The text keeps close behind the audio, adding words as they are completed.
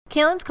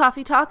Kaylin's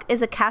Coffee Talk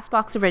is a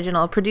Castbox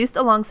original produced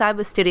alongside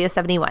with Studio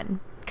 71.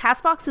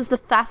 Castbox is the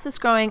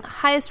fastest growing,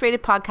 highest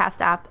rated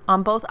podcast app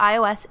on both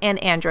iOS and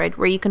Android,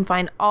 where you can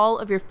find all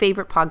of your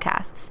favorite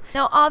podcasts.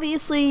 Now,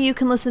 obviously, you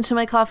can listen to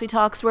my coffee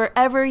talks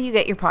wherever you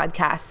get your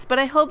podcasts, but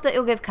I hope that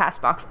you'll give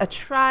Castbox a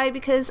try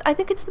because I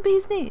think it's the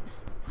bee's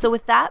knees. So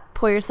with that,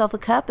 pour yourself a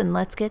cup and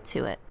let's get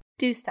to it.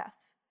 Do stuff.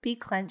 Be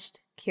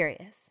clenched,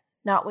 curious.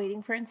 Not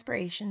waiting for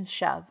inspiration's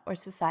shove or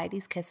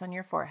society's kiss on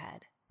your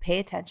forehead. Pay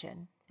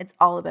attention. It's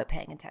all about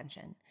paying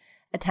attention.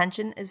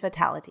 Attention is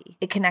vitality.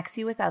 It connects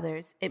you with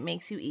others. It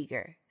makes you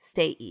eager.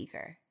 Stay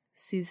eager.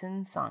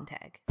 Susan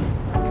Sontag.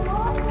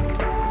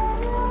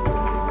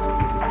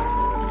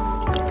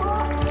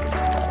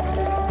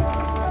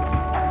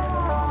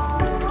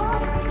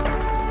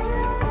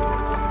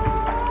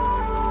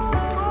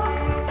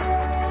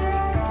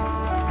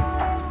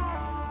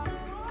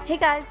 Hey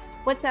guys,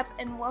 what's up?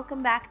 And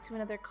welcome back to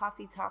another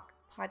Coffee Talk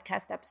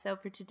podcast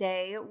episode. For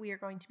today, we are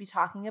going to be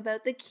talking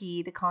about the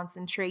key to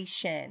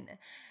concentration.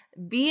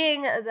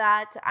 Being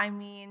that,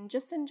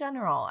 just in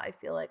general, I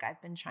feel like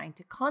I've been trying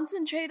to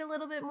concentrate a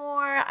little bit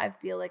more. I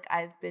feel like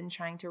I've been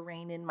trying to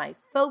rein in my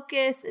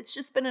focus. It's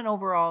just been an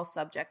overall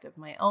subject of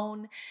my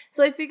own.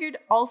 So I figured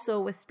also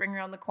with spring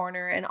around the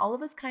corner and all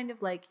of us kind of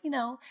feel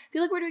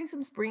like we're doing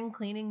some spring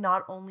cleaning,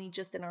 not only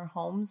just in our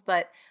homes,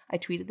 but I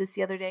tweeted this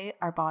the other day,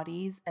 our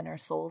bodies and our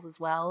souls as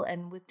well.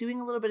 And with doing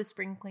a little bit of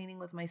spring cleaning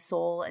with my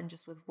soul and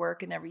just with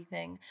work and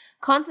everything,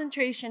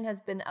 concentration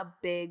has been a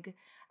big,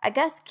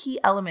 key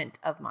element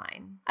of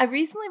mine. I've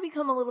recently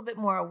become a little bit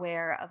more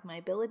aware of my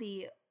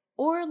ability,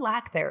 or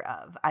lack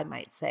thereof, I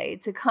might say,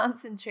 to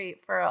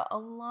concentrate for a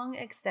long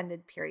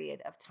extended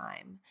period of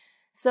time.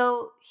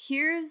 So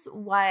here's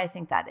why I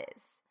think that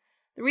is.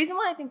 The reason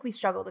why I think we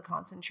struggle to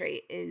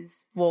concentrate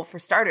is, well, for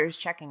starters,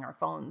 checking our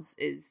phones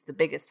is the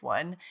biggest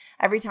one.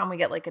 Every time we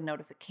get a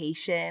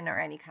notification or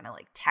any kind of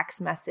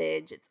text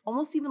message, it's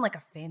almost even like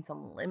a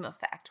phantom limb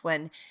effect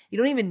when you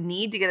don't even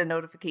need to get a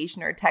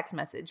notification or a text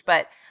message.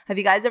 But have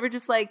you guys ever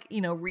just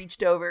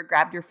reached over,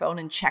 grabbed your phone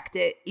and checked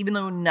it, even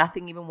though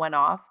nothing even went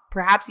off?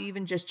 Perhaps you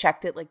even just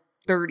checked it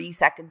 30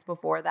 seconds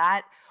before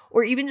that,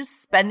 or even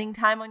just spending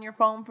time on your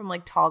phone from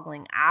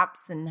toggling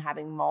apps and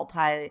having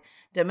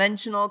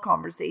multi-dimensional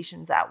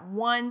conversations at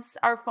once.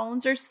 Our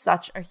phones are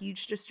such a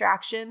huge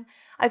distraction.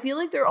 I feel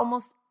like they're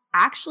almost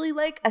actually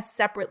a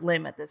separate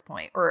limb at this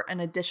point, or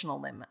an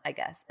additional limb, I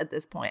guess, at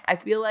this point. I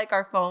feel like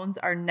our phones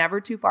are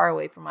never too far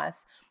away from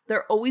us.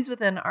 They're always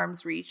within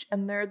arm's reach,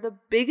 and they're the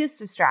biggest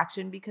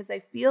distraction because I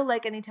feel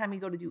like anytime you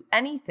go to do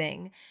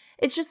anything,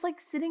 it's just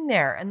sitting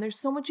there, and there's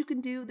so much you can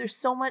do. There's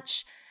so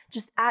much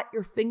just at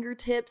your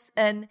fingertips.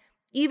 And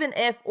even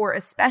if, or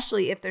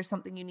especially if there's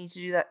something you need to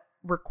do that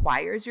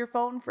requires your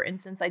phone, for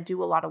instance, I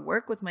do a lot of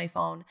work with my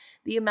phone,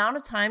 the amount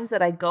of times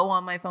that I go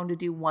on my phone to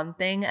do one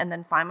thing and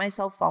then find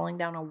myself falling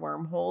down a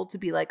wormhole to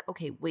be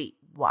okay, wait,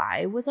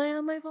 why was I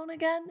on my phone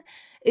again?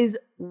 Is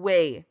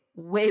way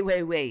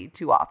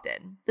too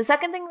often. The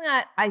second thing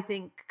that I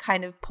think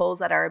kind of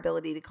pulls at our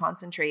ability to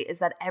concentrate is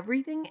that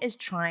everything is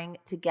trying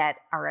to get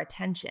our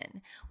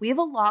attention. We have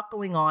a lot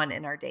going on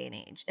in our day and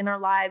age. In our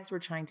lives, we're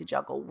trying to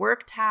juggle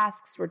work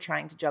tasks, we're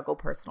trying to juggle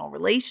personal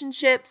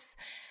relationships,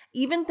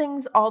 even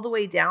things all the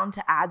way down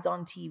to ads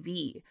on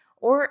TV.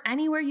 Or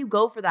anywhere you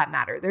go for that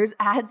matter. There's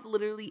ads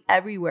literally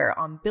everywhere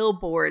on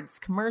billboards,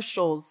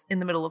 commercials, in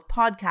the middle of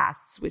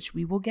podcasts, which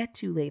we will get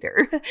to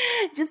later.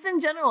 Just in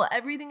general,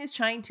 everything is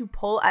trying to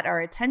pull at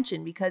our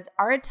attention because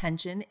our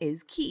attention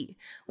is key.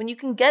 When you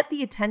can get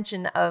the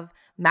attention of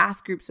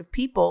mass groups of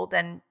people,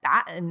 then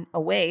that in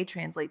a way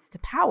translates to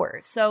power.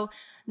 So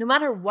no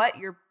matter what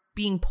you're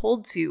being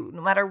pulled to,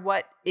 no matter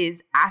what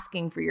is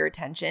asking for your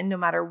attention, no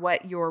matter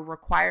what your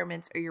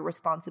requirements or your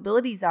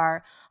responsibilities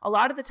are, a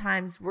lot of the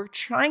times we're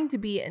trying to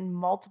be in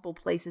multiple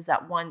places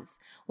at once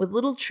with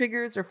little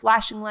triggers or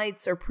flashing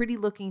lights or pretty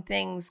looking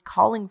things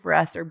calling for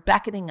us or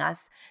beckoning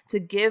us to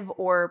give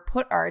or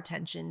put our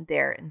attention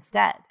there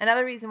instead.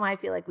 Another reason why I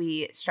feel like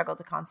we struggle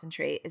to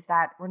concentrate is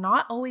that we're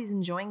not always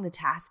enjoying the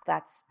task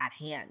that's at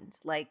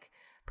hand.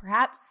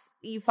 Perhaps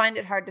you find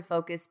it hard to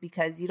focus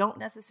because you don't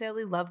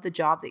necessarily love the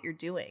job that you're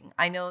doing.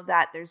 I know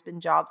that there's been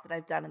jobs that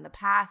I've done in the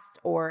past,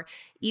 or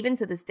even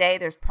to this day,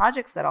 there's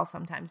projects that I'll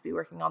sometimes be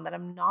working on that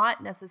I'm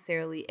not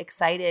necessarily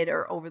excited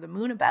or over the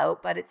moon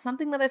about, but it's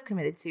something that I've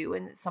committed to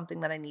and it's something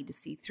that I need to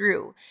see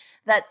through.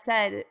 That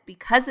said,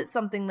 because it's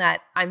something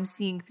that I'm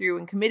seeing through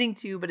and committing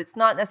to, but it's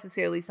not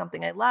necessarily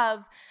something I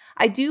love,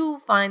 I do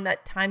find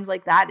that times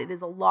like that, it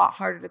is a lot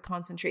harder to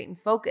concentrate and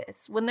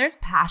focus. When there's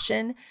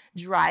passion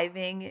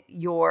driving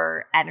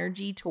your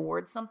energy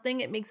towards something,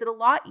 it makes it a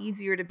lot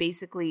easier to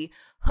basically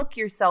hook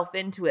yourself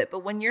into it.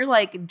 But when you're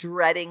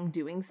dreading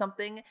doing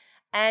something,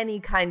 any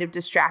kind of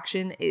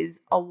distraction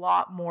is a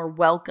lot more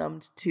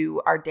welcomed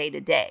to our day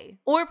to day.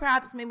 Or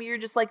perhaps maybe you're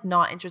just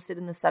not interested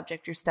in the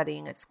subject you're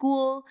studying at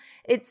school.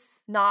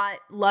 It's not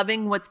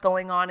loving what's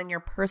going on in your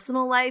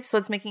personal life, so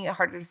it's making it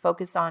harder to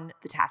focus on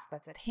the task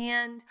that's at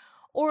hand.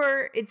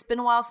 Or it's been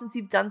a while since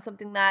you've done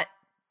something that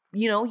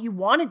you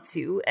wanted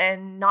to,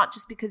 and not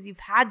just because you've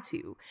had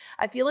to.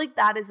 I feel like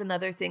that is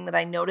another thing that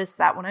I noticed,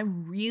 that when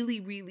I'm really,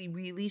 really,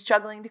 really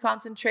struggling to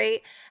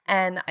concentrate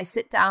and I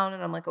sit down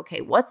and I'm like,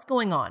 okay, what's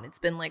going on? It's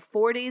been like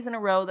 4 days in a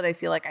row that I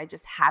feel like I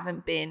just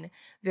haven't been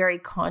very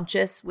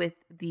conscious with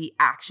the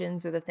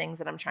actions or the things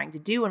that I'm trying to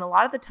do. And a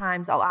lot of the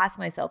times I'll ask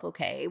myself,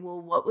 okay,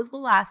 well, what was the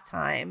last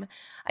time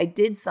I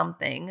did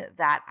something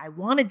that I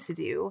wanted to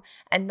do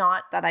and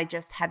not that I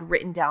just had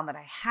written down that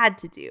I had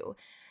to do?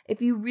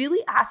 If you really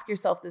ask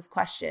yourself this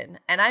question,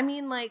 and I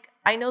mean, like,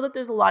 I know that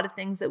there's a lot of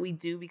things that we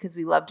do because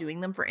we love doing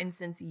them. For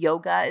instance,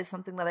 yoga is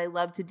something that I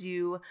love to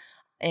do,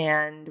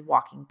 and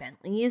walking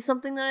Bentley is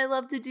something that I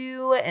love to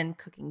do, and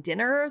cooking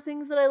dinner are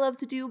things that I love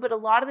to do. But a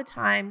lot of the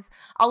times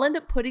I'll end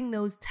up putting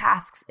those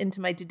tasks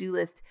into my to-do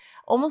list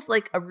almost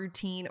like a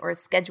routine or a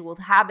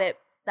scheduled habit,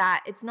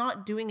 that it's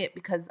not doing it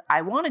because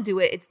I want to do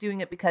it. It's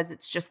doing it because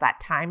it's just that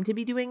time to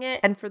be doing it.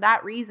 And for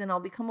that reason, I'll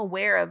become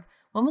aware of,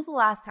 when was the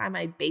last time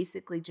I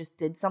basically just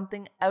did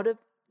something out of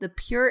the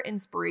pure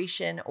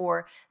inspiration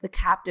or the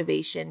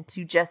captivation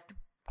to just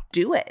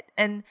do it?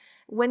 And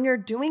when you're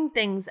doing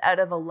things out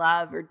of a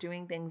love or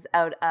doing things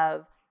out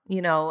of,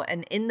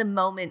 an in the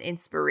moment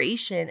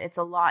inspiration, it's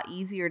a lot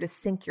easier to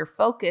sync your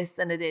focus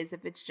than it is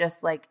if it's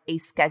just like a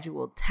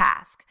scheduled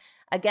task.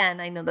 Again,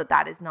 I know that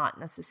that is not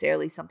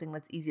necessarily something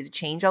that's easy to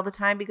change all the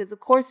time, because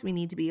of course we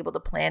need to be able to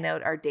plan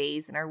out our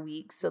days and our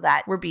weeks so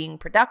that we're being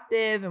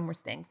productive and we're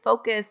staying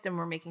focused and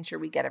we're making sure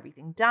we get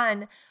everything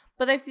done.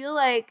 But I feel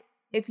like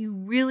if you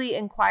really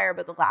inquire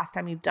about the last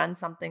time you've done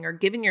something or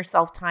given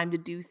yourself time to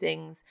do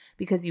things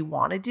because you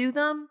want to do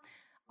them,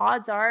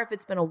 odds are, if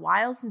it's been a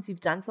while since you've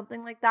done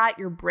something like that,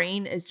 your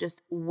brain is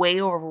just way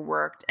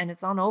overworked and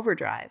it's on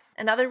overdrive.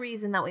 Another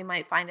reason that we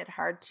might find it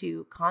hard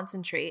to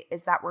concentrate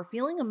is that we're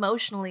feeling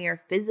emotionally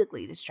or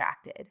physically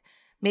distracted.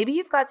 Maybe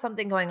you've got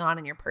something going on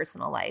in your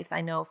personal life.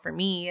 I know for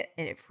me,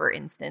 for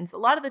instance, a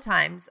lot of the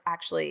times,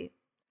 actually,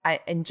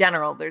 in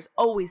general, there's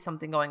always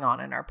something going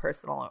on in our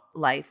personal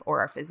life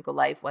or our physical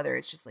life, whether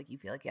it's just like you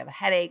feel like you have a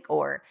headache,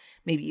 or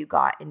maybe you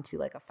got into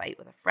like a fight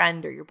with a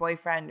friend or your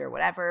boyfriend or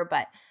whatever.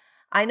 But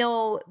I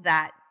know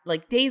that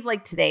like days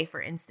like today,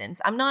 for instance,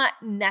 I'm not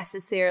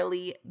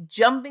necessarily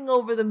jumping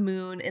over the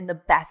moon in the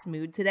best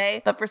mood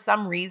today, but for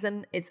some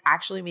reason, it's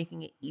actually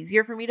making it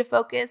easier for me to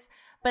focus.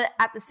 But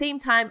at the same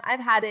time, I've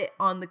had it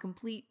on the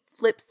complete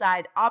flip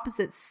side,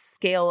 opposite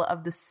scale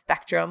of the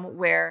spectrum,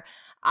 where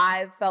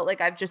I've felt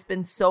like I've just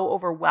been so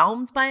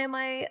overwhelmed by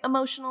my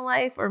emotional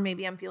life, or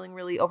maybe I'm feeling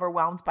really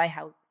overwhelmed by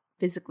how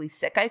physically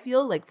sick I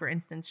feel. Like, for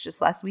instance,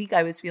 just last week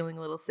I was feeling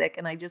a little sick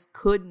and I just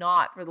could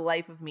not for the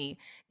life of me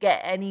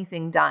get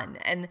anything done.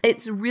 And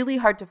it's really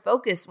hard to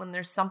focus when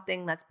there's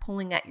something that's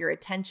pulling at your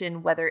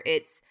attention, whether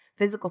it's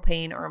physical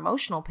pain or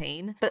emotional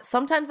pain. But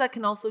sometimes that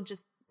can also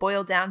just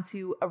boil down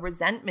to a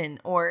resentment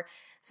or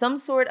some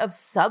sort of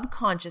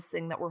subconscious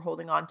thing that we're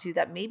holding on to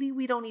that maybe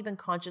we don't even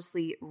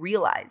consciously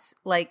realize.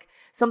 Like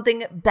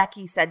something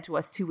Becky said to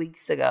us 2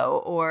 weeks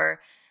ago, or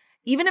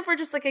even if we're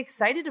just like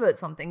excited about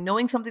something,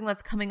 knowing something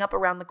that's coming up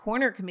around the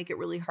corner can make it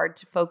really hard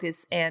to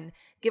focus and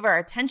give our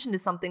attention to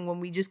something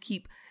when we just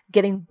keep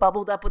getting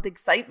bubbled up with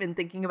excitement,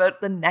 thinking about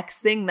the next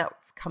thing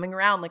that's coming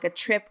around, like a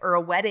trip or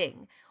a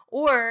wedding.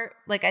 Or,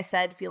 like I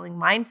said, feeling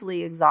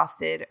mindfully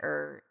exhausted,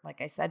 or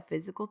like I said,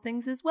 physical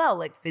things as well,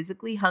 like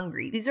physically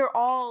hungry. These are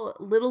all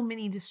little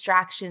mini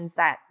distractions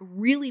that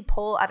really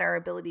pull at our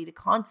ability to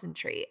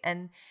concentrate.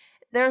 And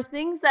there are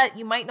things that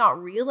you might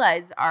not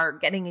realize are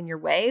getting in your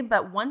way,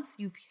 but once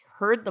you've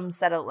heard them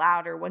said out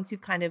loud, or once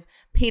you've kind of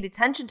paid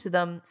attention to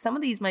them, some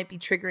of these might be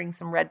triggering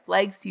some red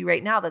flags to you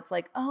right now. That's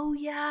like, oh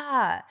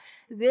yeah,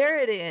 there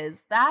it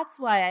is. That's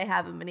why I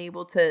haven't been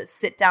able to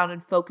sit down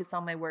and focus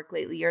on my work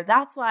lately, or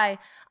that's why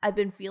I've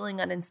been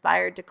feeling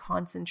uninspired to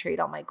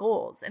concentrate on my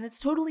goals. And it's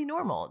totally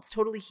normal. It's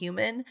totally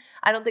human.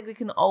 I don't think we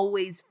can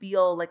always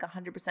feel like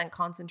 100%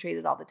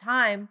 concentrated all the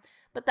time.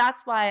 But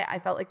that's why I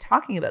felt like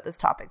talking about this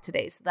topic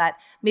today, so that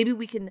maybe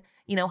we can,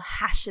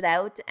 hash it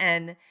out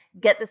and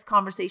get this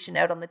conversation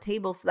out on the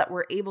table so that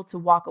we're able to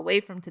walk away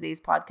from today's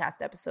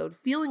podcast episode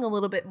feeling a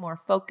little bit more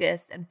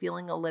focused and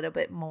feeling a little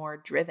bit more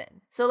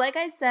driven. So like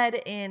I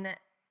said in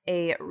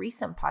a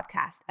recent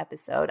podcast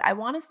episode, I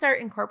want to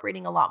start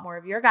incorporating a lot more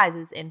of your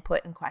guys'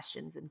 input and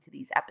questions into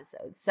these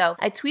episodes. So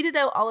I tweeted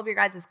out all of your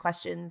guys'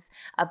 questions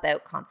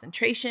about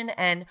concentration,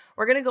 and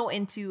we're going to go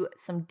into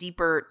some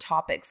deeper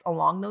topics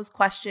along those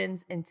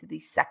questions into the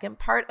second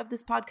part of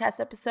this podcast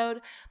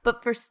episode.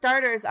 But for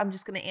starters, I'm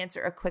just going to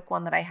answer a quick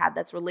one that I had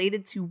that's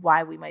related to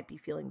why we might be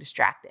feeling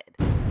distracted.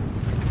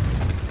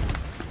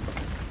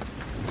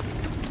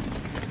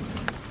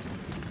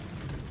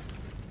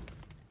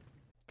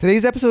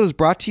 Today's episode is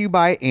brought to you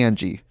by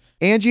Angie.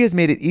 Angie has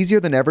made it easier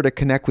than ever to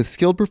connect with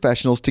skilled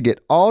professionals to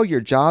get all your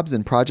jobs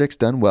and projects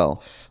done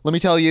well. Let me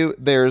tell you,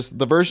 there's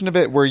the version of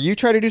it where you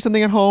try to do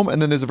something at home,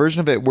 and then there's a version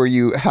of it where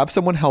you have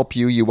someone help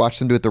you, you watch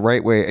them do it the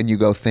right way, and you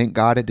go, thank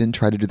God I didn't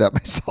try to do that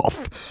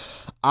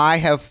myself. I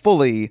have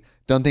fully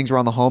done things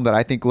around the home that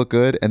I think look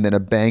good, and then a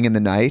bang in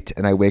the night,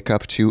 and I wake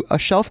up to a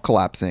shelf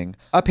collapsing,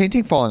 a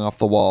painting falling off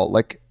the wall.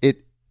 Like,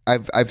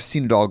 I've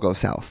seen it all go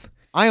south.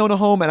 I own a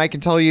home and I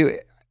can tell you,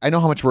 I know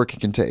how much work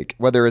it can take.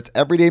 Whether it's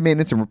everyday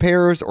maintenance and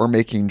repairs or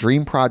making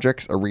dream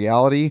projects a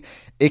reality,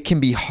 it can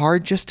be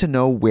hard just to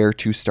know where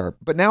to start.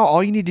 But now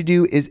all you need to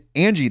do is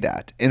Angie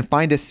that and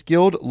find a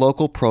skilled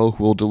local pro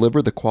who will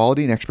deliver the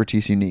quality and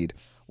expertise you need.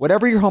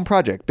 Whatever your home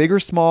project, big or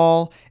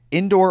small,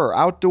 indoor or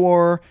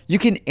outdoor, you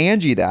can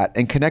Angie that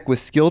and connect with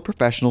skilled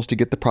professionals to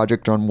get the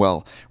project done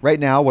well. Right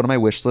now, one of my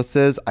wish lists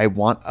is I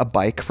want a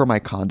bike for my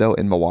condo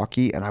in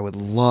Milwaukee, and I would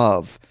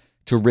love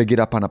to rig it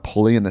up on a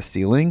pulley in the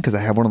ceiling because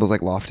I have one of those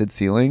like lofted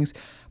ceilings,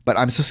 but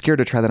I'm so scared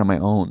to try that on my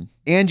own.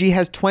 Angie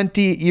has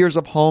 20 years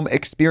of home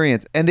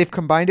experience, and they've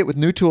combined it with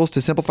new tools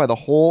to simplify the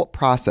whole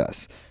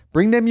process.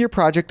 Bring them your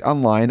project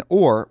online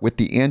or with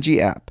the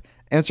Angie app.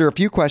 Answer a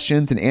few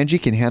questions and Angie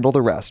can handle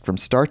the rest from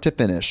start to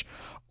finish,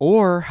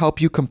 or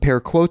help you compare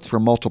quotes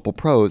from multiple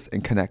pros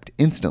and connect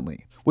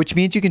instantly, which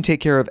means you can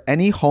take care of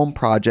any home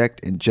project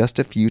in just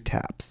a few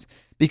taps.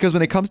 Because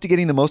when it comes to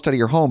getting the most out of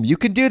your home, you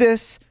can do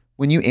this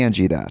when you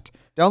Angie that.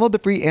 Download the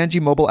free Angie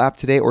mobile app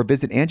today or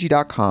visit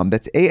Angie.com.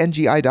 That's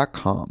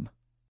ANGI.com.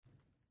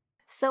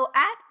 So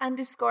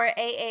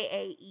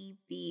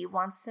 @_AAAEV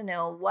wants to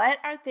know, what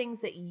are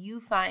things that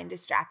you find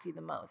distract you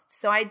the most?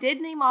 So I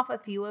did name off a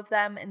few of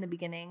them in the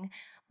beginning,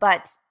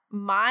 but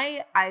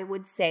I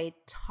would say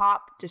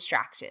top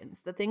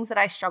distractions, the things that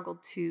I struggle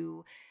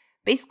to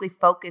basically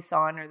focus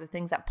on, or the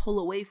things that pull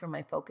away from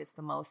my focus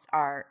the most,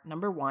 are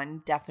number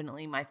one,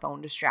 definitely my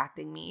phone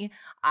distracting me.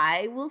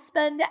 I will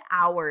spend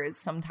hours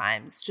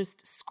sometimes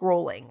just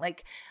scrolling.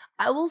 Like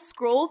I will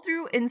scroll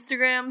through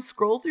Instagram,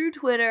 scroll through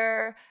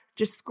Twitter,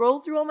 just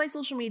scroll through all my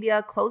social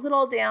media, close it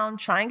all down,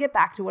 try and get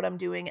back to what I'm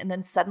doing. And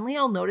then suddenly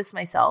I'll notice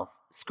myself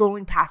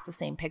scrolling past the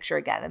same picture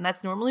again. And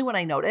that's normally when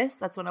I notice,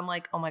 that's when I'm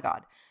like, oh my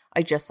God,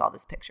 I just saw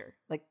this picture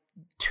like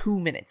 2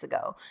 minutes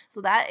ago.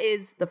 So that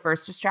is the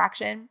first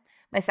distraction.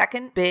 My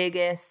second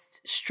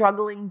biggest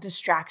struggling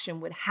distraction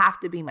would have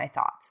to be my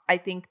thoughts. I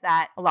think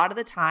that a lot of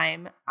the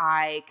time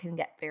I can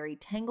get very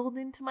tangled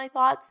into my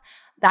thoughts.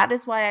 That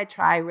is why I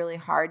try really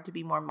hard to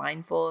be more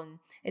mindful. And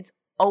it's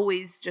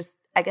always just,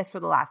 I guess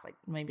for the last,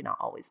 maybe not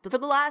always, but for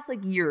the last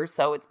year or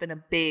so, it's been a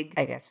big,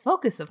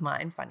 focus of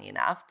mine, funny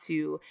enough,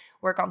 to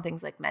work on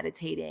things like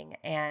meditating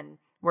and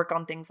work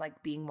on things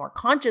like being more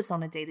conscious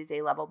on a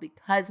day-to-day level,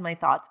 because my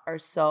thoughts are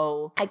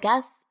so,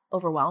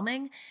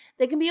 overwhelming.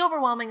 They can be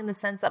overwhelming in the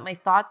sense that my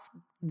thoughts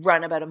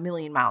run about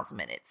 1,000,000 miles a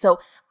minute.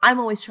 So I'm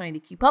always trying to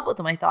keep up with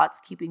my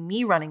thoughts, keeping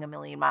me running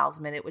 1,000,000 miles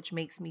a minute, which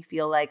makes me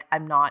feel like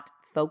I'm not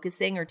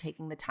focusing or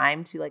taking the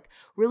time to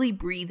really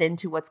breathe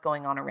into what's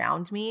going on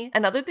around me.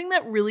 Another thing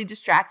that really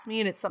distracts me,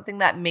 and it's something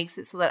that makes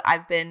it so that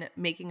I've been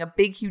making a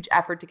big, huge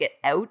effort to get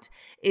out,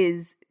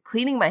 is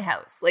cleaning my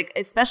house.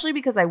 Especially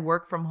because I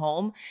work from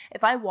home.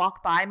 If I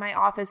walk by my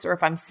office, or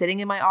if I'm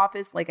sitting in my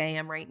office like I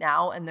am right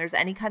now, and there's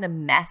any kind of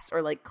mess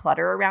or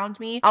clutter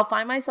around me, I'll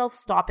find myself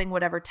stopping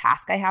whatever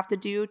task I have to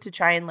do to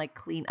try and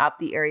clean up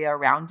the area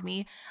around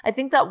me. I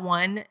think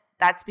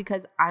that's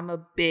because I'm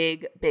a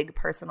big, big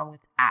person with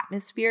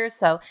atmosphere.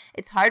 So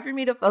it's hard for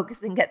me to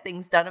focus and get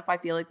things done if I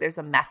feel like there's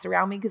a mess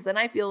around me, because then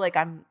I feel like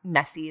I'm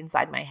messy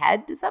inside my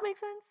head. Does that make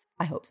sense?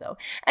 I hope so.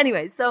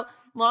 Anyway, so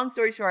long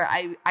story short,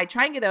 I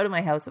try and get out of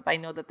my house if I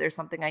know that there's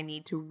something I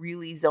need to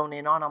really zone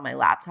in on my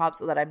laptop,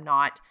 so that I'm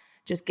not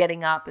just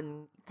getting up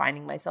and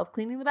finding myself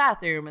cleaning the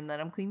bathroom, and then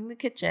I'm cleaning the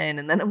kitchen,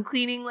 and then I'm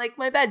cleaning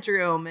my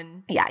bedroom.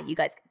 And yeah, you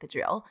guys get the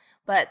drill.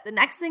 But the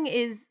next thing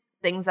is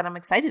things that I'm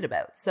excited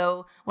about.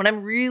 So when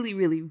I'm really,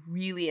 really,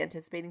 really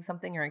anticipating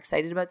something or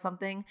excited about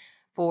something,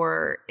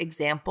 for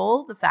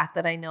example, the fact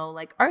that I know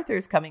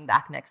Arthur's coming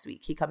back next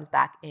week. He comes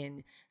back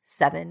in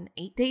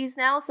 7-8 days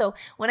now. So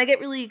when I get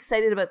really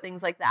excited about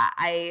things like that,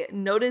 I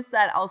notice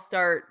that I'll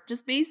start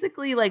just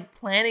basically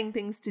planning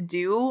things to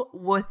do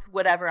with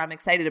whatever I'm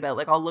excited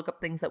about. I'll look up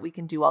things that we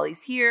can do while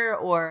he's here,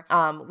 or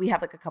we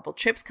have a couple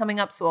trips coming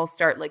up. So I'll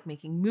start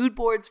making mood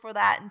boards for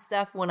that and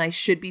stuff when I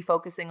should be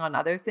focusing on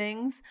other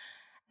things.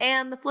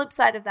 And the flip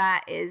side of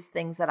that is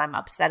things that I'm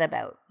upset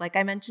about. Like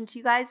I mentioned to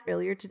you guys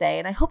earlier today,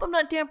 and I hope I'm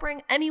not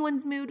dampering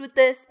anyone's mood with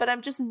this, but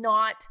I'm just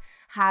not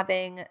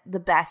having the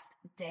best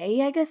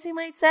day, I guess you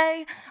might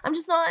say. I'm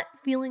just not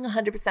feeling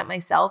 100%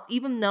 myself,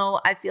 even though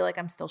I feel like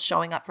I'm still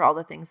showing up for all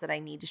the things that I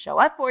need to show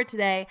up for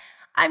today.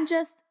 I'm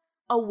just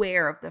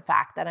aware of the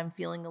fact that I'm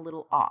feeling a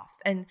little off.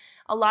 And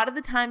a lot of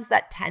the times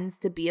that tends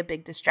to be a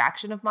big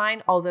distraction of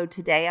mine, although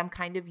today I'm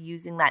kind of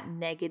using that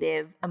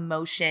negative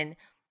emotion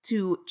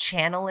to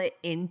channel it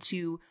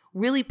into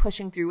really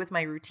pushing through with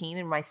my routine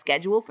and my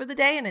schedule for the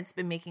day. And it's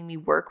been making me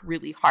work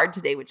really hard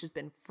today, which has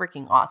been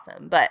freaking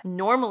awesome. But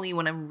normally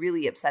when I'm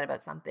really upset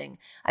about something,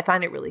 I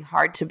find it really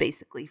hard to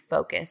basically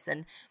focus.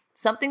 And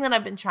something that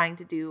I've been trying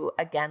to do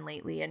again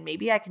lately, and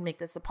maybe I can make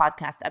this a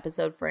podcast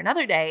episode for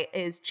another day,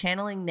 is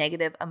channeling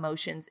negative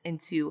emotions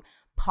into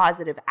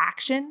positive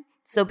action.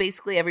 So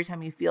basically, every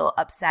time you feel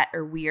upset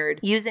or weird,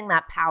 using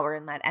that power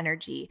and that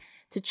energy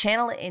to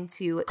channel it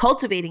into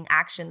cultivating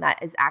action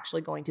that is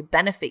actually going to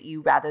benefit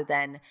you rather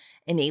than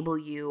enable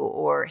you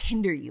or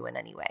hinder you in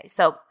any way.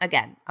 So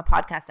again, a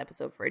podcast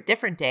episode for a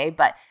different day,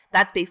 but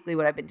that's basically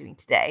what I've been doing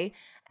today.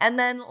 And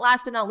then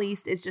last but not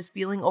least is just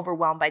feeling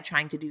overwhelmed by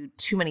trying to do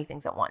too many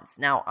things at once.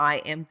 Now, I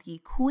am the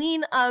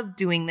queen of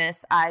doing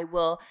this. I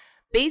will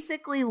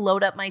basically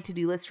load up my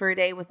to-do list for a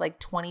day with like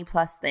 20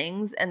 plus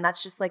things. And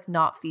that's just like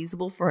not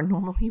feasible for a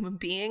normal human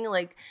being.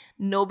 Like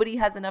nobody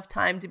has enough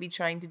time to be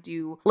trying to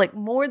do like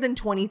more than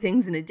 20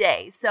 things in a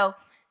day. So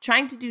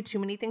trying to do too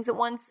many things at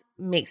once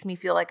makes me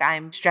feel like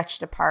I'm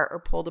stretched apart or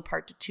pulled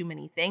apart to too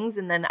many things.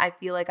 And then I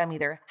feel like I'm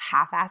either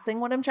half-assing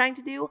what I'm trying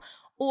to do,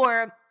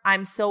 or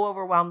I'm so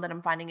overwhelmed that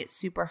I'm finding it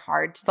super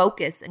hard to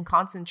focus and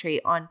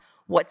concentrate on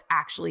what's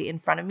actually in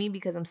front of me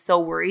because I'm so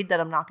worried that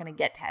I'm not going to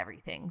get to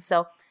everything.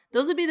 So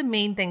those would be the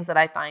main things that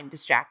I find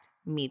distract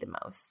me the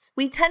most.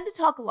 We tend to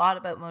talk a lot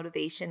about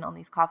motivation on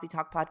these Coffee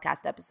Talk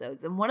podcast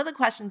episodes. And one of the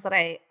questions that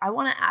I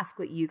want to ask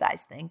what you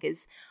guys think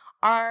is,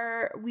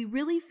 are we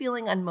really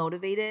feeling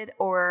unmotivated,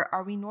 or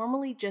are we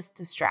normally just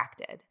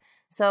distracted?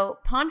 So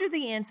ponder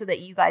the answer that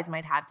you guys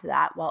might have to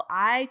that while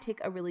I take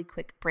a really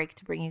quick break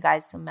to bring you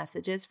guys some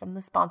messages from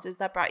the sponsors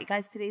that brought you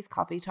guys today's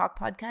Coffee Talk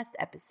podcast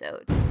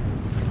episode.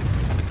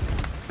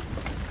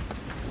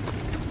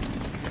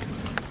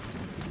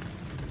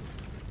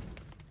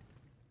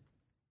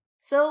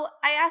 So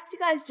I asked you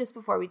guys just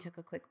before we took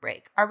a quick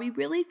break, are we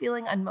really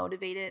feeling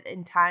unmotivated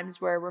in times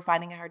where we're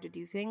finding it hard to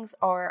do things,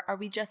 or are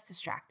we just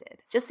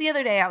distracted? Just the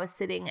other day, I was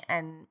sitting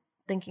and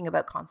thinking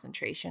about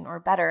concentration, or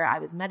better, I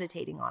was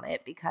meditating on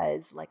it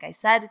because, like I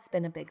said, it's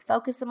been a big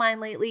focus of mine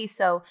lately.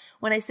 So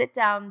when I sit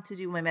down to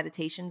do my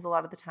meditations, a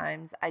lot of the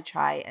times I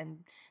try and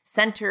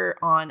center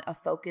on a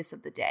focus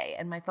of the day.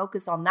 And my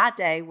focus on that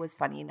day was,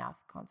 funny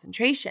enough,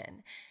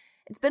 concentration.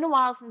 It's been a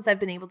while since I've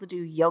been able to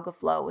do yoga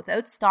flow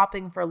without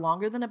stopping for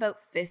longer than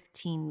about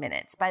 15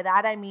 minutes. By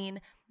that, I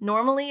mean,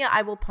 normally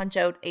I will punch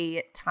out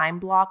a time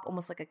block,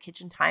 almost like a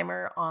kitchen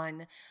timer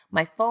on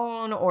my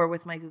phone or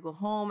with my Google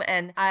Home,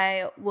 and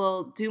I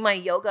will do my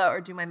yoga or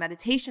do my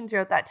meditation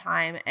throughout that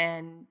time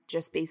and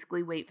just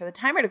basically wait for the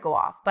timer to go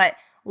off. But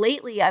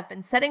lately, I've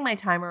been setting my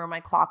timer or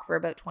my clock for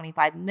about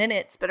 25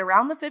 minutes, but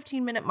around the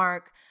 15-minute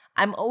mark,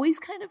 I'm always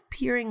kind of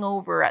peering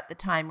over at the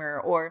timer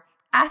or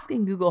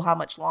asking Google how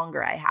much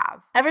longer I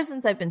have. Ever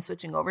since I've been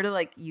switching over to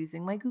like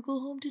using my Google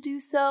Home to do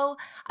so,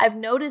 I've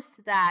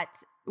noticed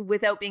that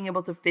without being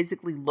able to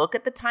physically look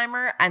at the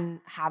timer and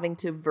having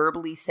to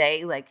verbally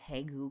say like,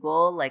 hey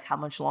Google, like how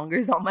much longer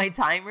is on my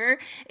timer,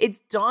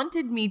 it's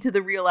daunted me to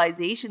the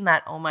realization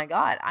that, oh my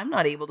God, I'm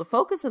not able to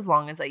focus as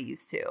long as I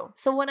used to.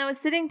 So when I was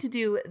sitting to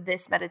do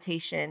this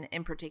meditation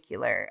in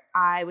particular,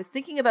 I was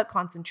thinking about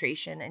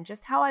concentration and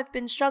just how I've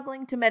been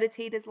struggling to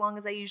meditate as long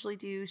as I usually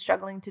do,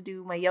 struggling to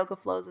do my yoga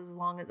flows as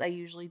long as I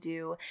usually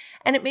do.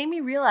 And it made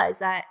me realize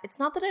that it's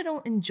not that I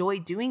don't enjoy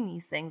doing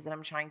these things that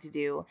I'm trying to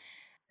do.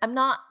 I'm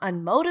not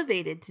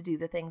unmotivated to do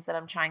the things that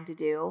I'm trying to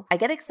do. I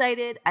get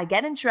excited, I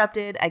get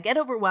interrupted, I get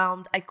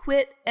overwhelmed, I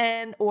quit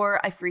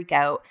or I freak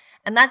out.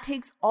 And that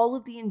takes all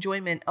of the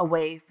enjoyment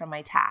away from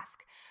my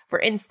task. For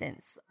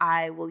instance,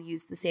 I will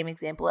use the same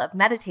example of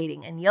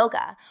meditating and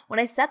yoga. When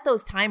I set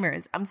those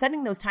timers, I'm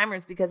setting those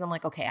timers because I'm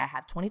like, okay, I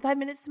have 25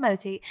 minutes to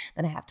meditate,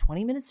 then I have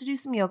 20 minutes to do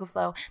some yoga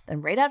flow,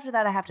 then right after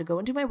that I have to go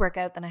into my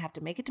workout, then I have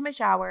to make it to my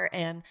shower,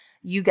 and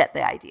you get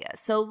the idea.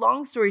 So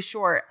long story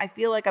short, I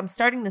feel like I'm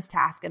starting this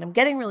task and I'm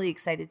getting really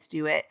excited to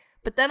do it.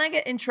 But then I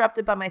get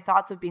interrupted by my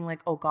thoughts of being like,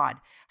 oh God,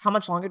 how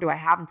much longer do I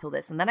have until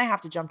this? And then I have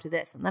to jump to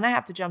this, and then I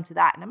have to jump to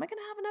that. And am I going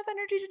to have enough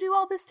energy to do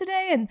all this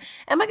today? And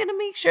am I going to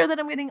make sure that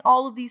I'm getting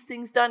all of these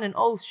things done? And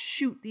oh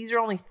shoot, these are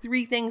only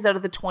 3 things out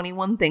of the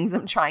 21 things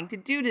I'm trying to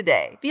do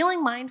today.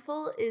 Feeling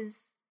mindful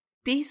is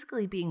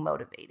basically being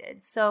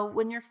motivated. So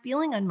when you're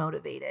feeling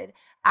unmotivated,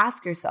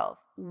 ask yourself,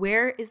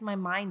 where is my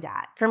mind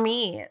at? For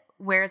me,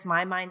 where's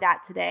my mind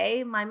at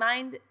today? My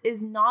mind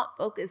is not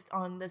focused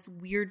on this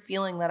weird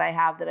feeling that I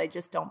have that I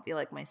just don't feel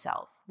like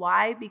myself.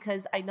 Why?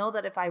 Because I know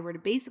that if I were to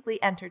basically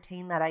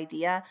entertain that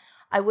idea,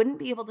 I wouldn't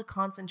be able to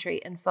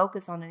concentrate and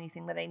focus on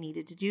anything that I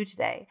needed to do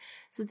today.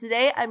 So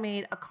today I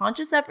made a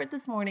conscious effort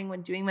this morning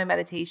when doing my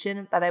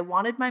meditation that I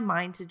wanted my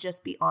mind to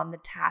just be on the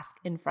task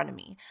in front of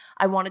me.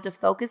 I wanted to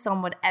focus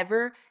on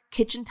whatever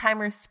kitchen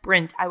timer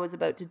sprint I was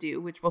about to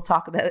do, which we'll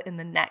talk about in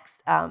the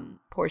next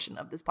portion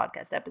of this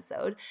podcast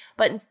episode.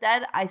 But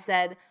instead I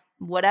said,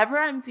 whatever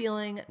I'm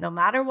feeling, no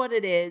matter what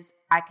it is,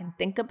 I can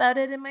think about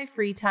it in my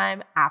free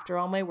time after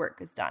all my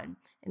work is done.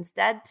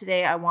 Instead,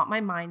 today, I want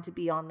my mind to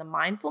be on the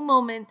mindful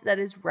moment that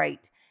is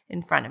right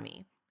in front of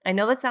me. I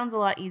know that sounds a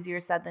lot easier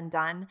said than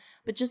done,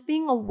 but just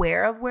being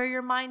aware of where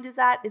your mind is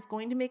at is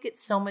going to make it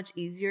so much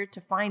easier to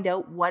find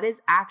out what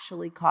is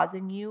actually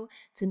causing you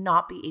to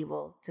not be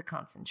able to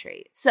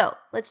concentrate. So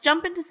let's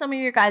jump into some of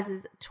your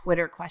guys'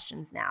 Twitter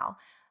questions now.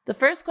 The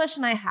first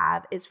question I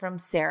have is from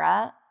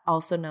Sarah,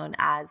 also known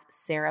as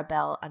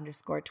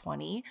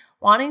SarahBell_20,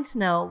 wanting to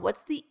know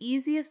what's the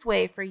easiest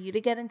way for you to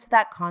get into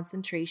that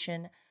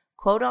concentration,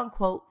 quote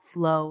unquote,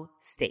 flow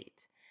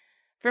state.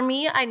 For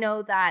me, I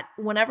know that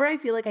whenever I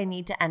feel like I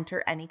need to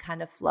enter any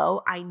kind of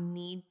flow, I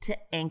need to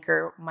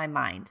anchor my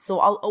mind.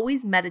 So I'll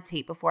always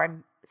meditate before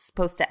I'm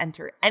supposed to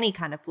enter any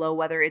kind of flow,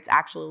 whether it's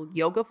actual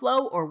yoga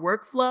flow or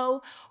work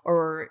flow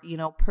or,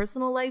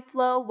 personal life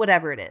flow,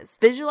 whatever it is.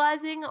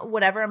 Visualizing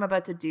whatever I'm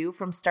about to do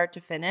from start to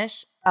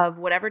finish of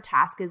whatever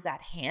task is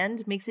at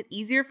hand makes it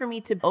easier for me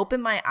to open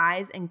my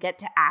eyes and get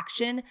to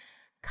action,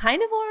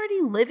 kind of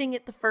already living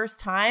it the first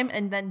time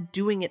and then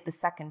doing it the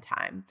second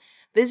time.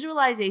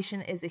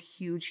 Visualization is a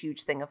huge,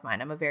 huge thing of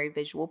mine. I'm a very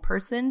visual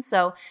person.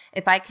 So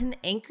if I can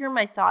anchor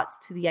my thoughts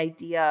to the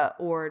idea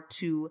or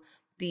to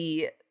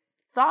the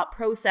thought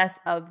process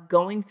of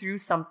going through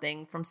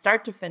something from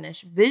start to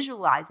finish,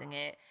 visualizing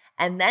it,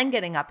 and then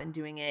getting up and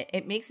doing it,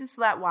 it makes it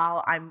so that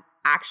while I'm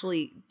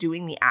actually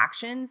doing the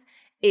actions,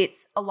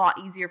 it's a lot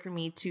easier for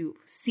me to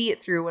see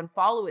it through and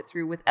follow it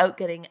through without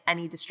getting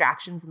any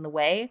distractions in the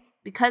way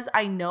because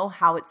I know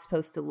how it's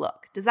supposed to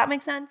look. Does that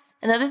make sense?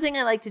 Another thing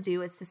I like to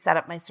do is to set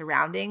up my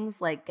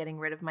surroundings, like getting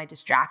rid of my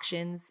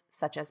distractions,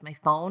 such as my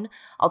phone.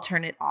 I'll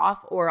turn it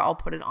off or I'll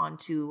put it on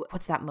to,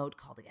 what's that mode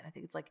called again? I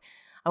think it's like,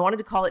 I wanted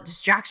to call it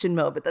distraction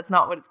mode, but that's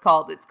not what it's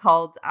called. It's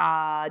called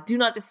do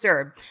not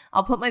disturb.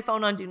 I'll put my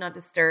phone on do not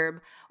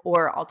disturb,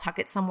 or I'll tuck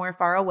it somewhere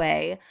far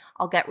away.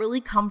 I'll get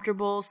really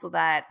comfortable so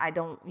that I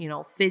don't,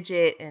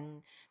 fidget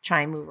and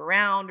try and move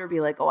around or be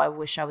like, oh, I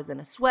wish I was in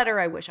a sweater.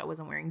 I wish I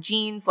wasn't wearing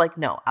jeans. Like,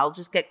 no, I'll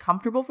just get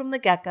comfortable from the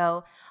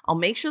get-go. I'll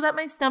make sure that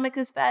my stomach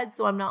is fed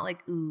so I'm not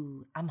like,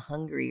 ooh, I'm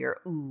hungry,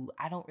 or ooh,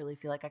 I don't really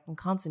feel like I can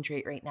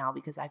concentrate right now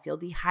because I feel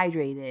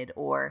dehydrated,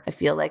 or I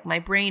feel like my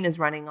brain is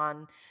running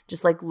on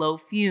just like low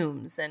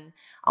fumes. And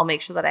I'll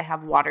make sure that I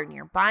have water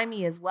nearby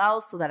me as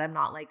well so that I'm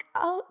not like,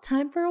 oh,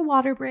 time for a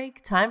water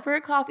break, time for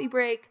a coffee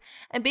break,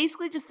 and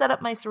basically just set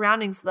up my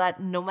surroundings so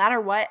that no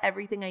matter what,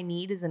 everything I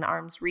need is in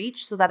arm's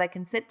reach so that I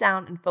can sit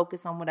down and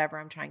focus on whatever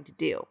I'm trying to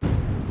do.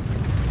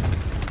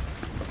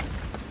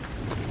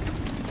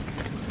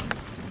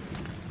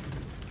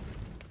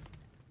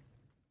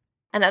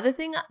 Another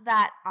thing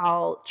that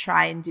I'll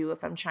try and do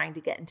if I'm trying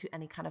to get into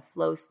any kind of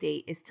flow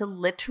state is to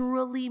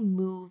literally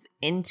move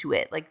into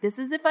it. Like, this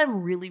is if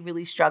I'm really,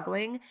 really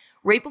struggling.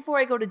 Right before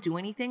I go to do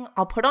anything,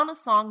 I'll put on a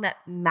song that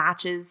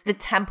matches the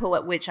tempo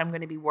at which I'm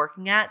going to be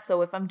working at.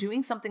 So if I'm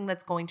doing something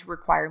that's going to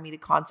require me to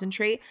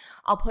concentrate,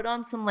 I'll put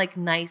on some like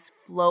nice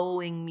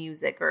flowing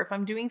music. Or if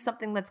I'm doing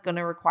something that's going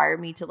to require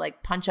me to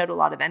like punch out a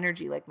lot of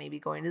energy, like maybe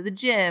going to the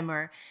gym,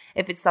 or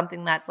if it's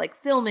something that's like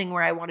filming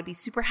where I want to be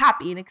super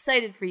happy and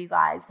excited for you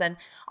guys, then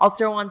I'll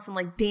throw on some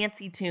like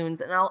dancey tunes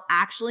and I'll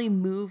actually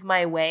move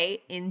my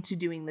way into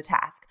doing the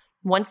task.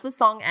 Once the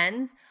song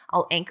ends,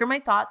 I'll anchor my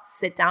thoughts,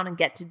 sit down and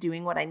get to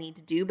doing what I need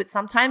to do. But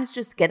sometimes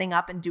just getting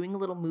up and doing a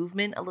little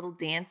movement, a little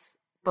dance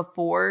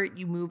before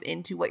you move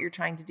into what you're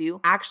trying to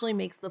do actually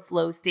makes the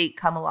flow state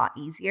come a lot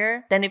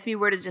easier than if you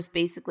were to just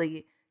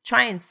basically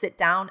try and sit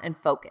down and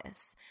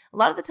focus. A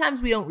lot of the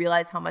times we don't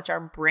realize how much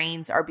our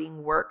brains are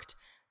being worked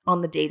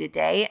on the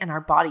day-to-day and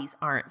our bodies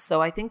aren't.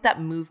 So I think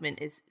that movement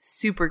is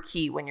super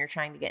key when you're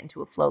trying to get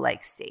into a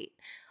flow-like state.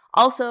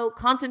 Also,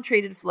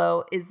 concentrated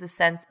flow is the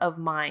sense of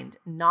mind,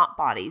 not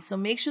body. So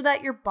make sure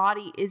that your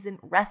body isn't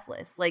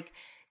restless. Like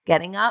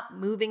getting up,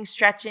 moving,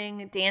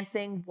 stretching,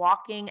 dancing,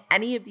 walking,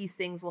 any of these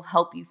things will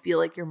help you feel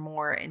like you're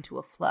more into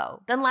a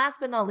flow. Then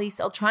last but not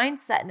least, I'll try and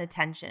set an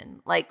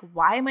intention. Like,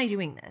 why am I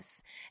doing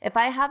this? If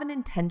I have an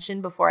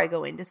intention before I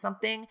go into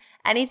something,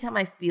 anytime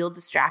I feel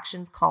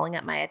distractions calling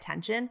at my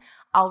attention,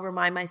 I'll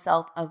remind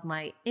myself of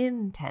my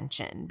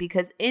intention,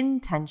 because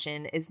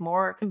intention is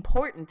more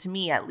important to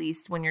me, at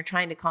least when you're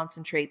trying to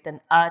concentrate, than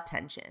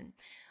attention.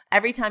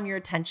 Every time your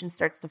attention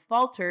starts to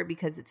falter,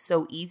 because it's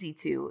so easy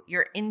to,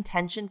 your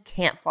intention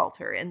can't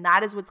falter. And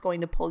that is what's going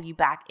to pull you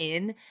back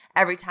in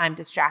every time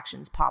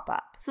distractions pop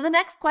up. So the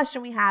next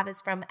question we have is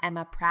from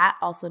Emma Pratt,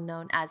 also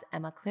known as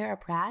Emma Clara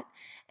Pratt.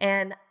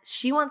 And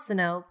she wants to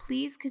know,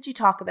 please, could you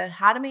talk about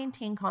how to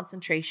maintain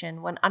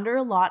concentration when under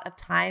a lot of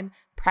time,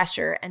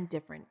 pressure, and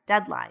different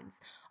deadlines?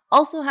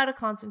 Also, how to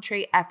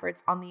concentrate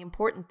efforts on the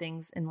important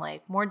things in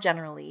life more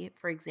generally,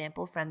 for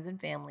example, friends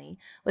and family,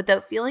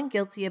 without feeling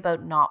guilty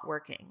about not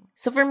working.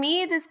 So for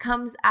me, this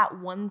comes at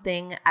one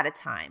thing at a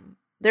time.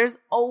 There's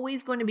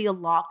always going to be a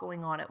lot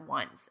going on at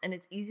once, and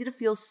it's easy to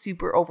feel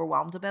super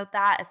overwhelmed about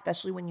that,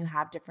 especially when you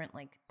have different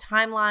like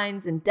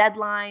timelines and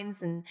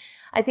deadlines. And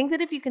I think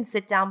that if you can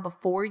sit down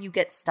before you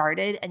get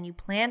started and you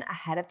plan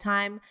ahead of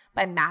time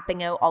by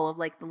mapping out all of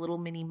like the little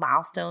mini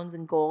milestones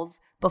and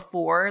goals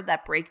before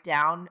that break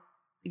down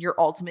your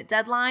ultimate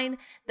deadline,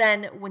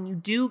 then when you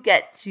do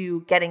get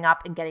to getting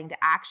up and getting to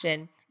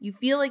action, you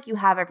feel like you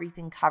have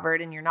everything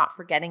covered and you're not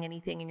forgetting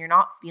anything and you're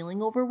not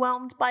feeling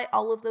overwhelmed by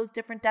all of those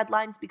different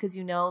deadlines, because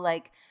you know,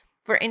 like,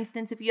 for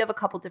instance, if you have a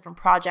couple different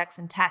projects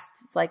and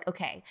tests, it's like,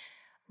 okay,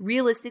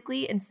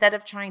 realistically, instead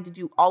of trying to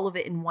do all of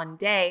it in one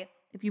day,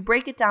 If you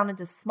break it down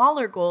into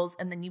smaller goals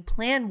and then you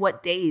plan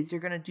what days you're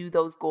going to do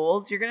those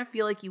goals, you're going to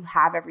feel like you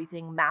have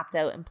everything mapped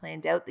out and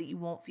planned out, that you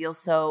won't feel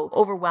so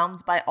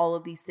overwhelmed by all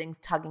of these things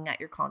tugging at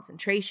your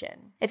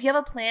concentration. If you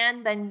have a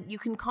plan, then you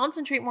can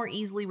concentrate more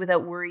easily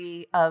without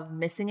worry of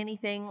missing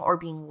anything or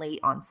being late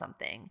on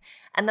something.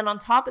 And then on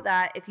top of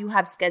that, if you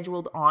have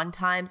scheduled on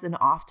times and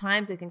off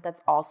times, I think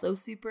that's also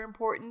super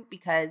important,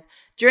 because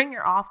during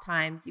your off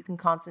times, you can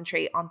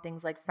concentrate on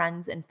things like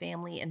friends and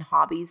family and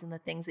hobbies and the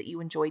things that you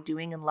enjoy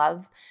doing and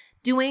love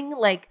doing.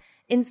 Like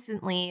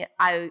instantly,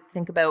 I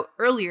think about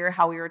earlier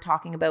how we were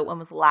talking about when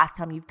was the last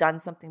time you've done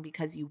something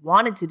because you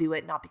wanted to do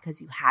it, not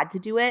because you had to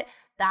do it.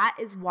 That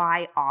is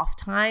why off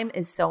time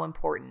is so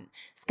important.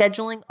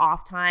 Scheduling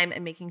off time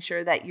and making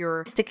sure that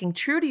you're sticking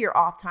true to your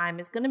off time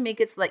is going to make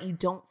it so that you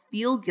don't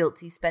feel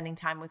guilty spending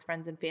time with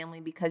friends and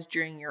family, because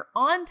during your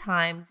on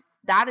times,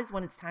 that is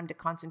when it's time to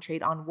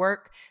concentrate on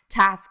work,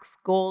 tasks,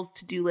 goals,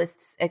 to-do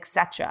lists,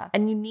 etc.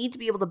 And you need to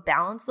be able to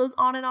balance those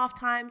on and off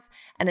times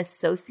and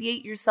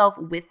associate yourself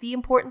with the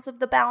importance of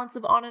the balance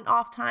of on and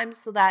off times,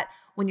 so that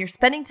when you're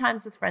spending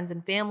times with friends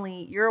and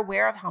family, you're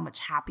aware of how much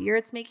happier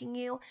it's making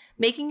you,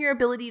 making your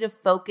ability to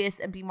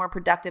focus and be more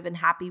productive and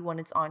happy when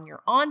it's on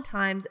your on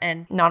times.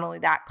 And not only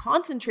that,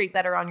 concentrate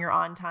better on your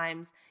on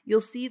times.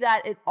 You'll see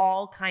that it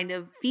all kind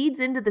of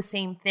feeds into the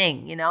same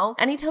thing, you know?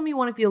 Anytime you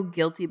want to feel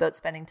guilty about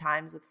spending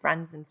times with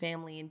friends and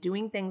family and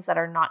doing things that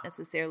are not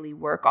necessarily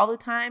work all the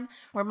time,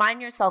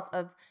 remind yourself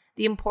of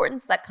the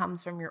importance that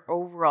comes from your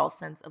overall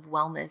sense of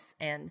wellness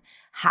and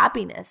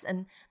happiness.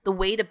 And the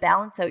way to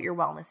balance out your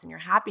wellness and your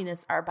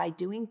happiness are by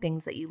doing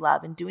things that you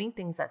love and doing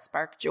things that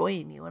spark joy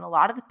in you. And a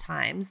lot of the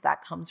times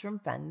that comes from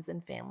friends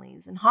and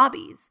families and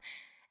hobbies.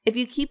 If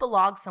you keep a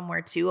log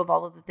somewhere too of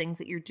all of the things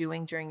that you're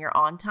doing during your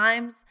on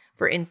times,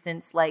 for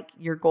instance, like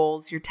your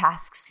goals, your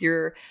tasks,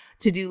 your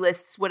to-do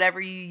lists, whatever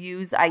you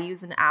use. I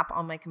use an app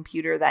on my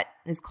computer that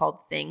is called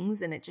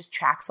Things, and it just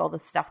tracks all the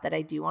stuff that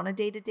I do on a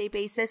day-to-day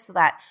basis, so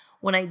that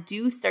when I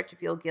do start to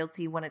feel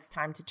guilty when it's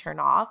time to turn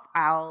off,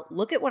 I'll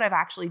look at what I've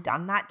actually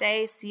done that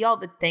day, see all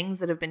the things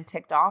that have been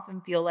ticked off,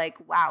 and feel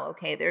like, wow,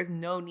 okay, there's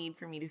no need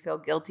for me to feel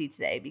guilty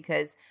today,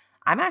 because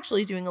I'm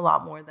actually doing a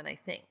lot more than I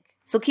think.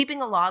 So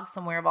keeping a log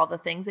somewhere of all the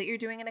things that you're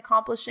doing and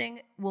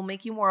accomplishing will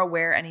make you more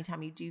aware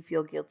anytime you do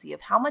feel guilty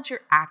of how much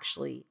you're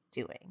actually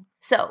doing.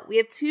 So we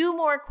have 2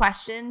 more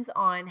questions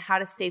on how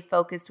to stay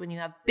focused when you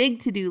have big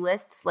to-do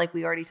lists, like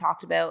we already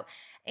talked about,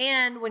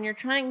 and when you're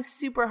trying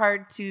super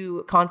hard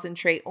to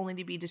concentrate only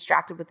to be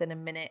distracted within a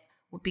minute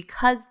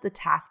because the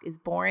task is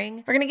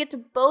boring. We're going to get to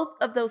both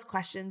of those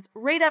questions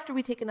right after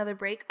we take another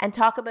break and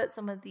talk about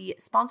some of the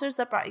sponsors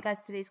that brought you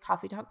guys today's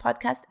Coffee Talk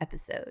podcast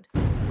episode.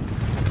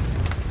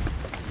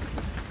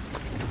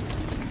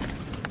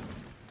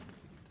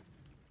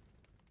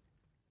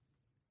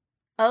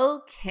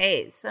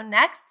 Okay, so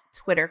next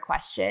Twitter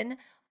question.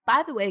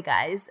 By the way,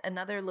 guys,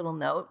 another little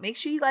note, make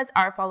sure you guys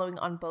are following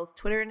on both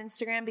Twitter and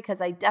Instagram,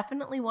 because I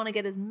definitely want to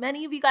get as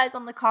many of you guys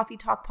on the Coffee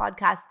Talk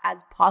podcast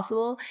as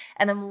possible.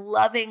 And I'm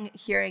loving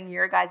hearing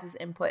your guys'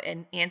 input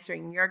and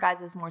answering your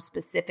guys' more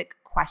specific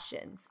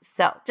questions.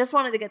 So just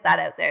wanted to get that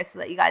out there so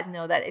that you guys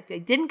know that if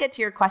you didn't get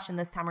to your question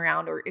this time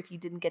around, or if you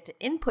didn't get to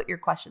input your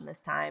question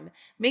this time,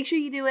 make sure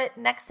you do it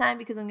next time,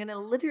 because I'm going to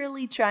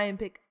literally try and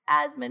pick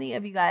as many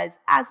of you guys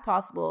as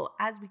possible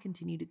as we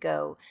continue to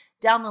go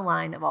down the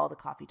line of all the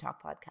Coffee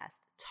Talk podcast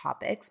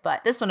topics.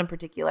 But this one in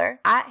particular,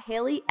 at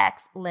Haley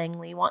X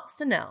Langley wants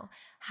to know,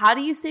 how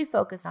do you stay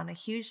focused on a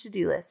huge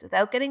to-do list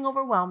without getting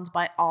overwhelmed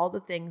by all the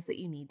things that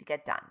you need to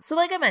get done? So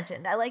like I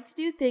mentioned, I like to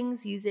do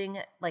things using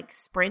like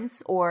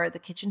sprints or the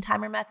kitchen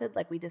timer method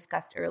like we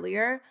discussed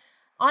earlier.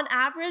 On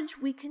average,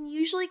 we can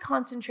usually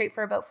concentrate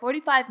for about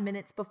 45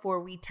 minutes before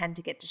we tend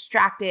to get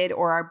distracted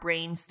or our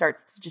brain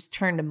starts to just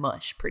turn to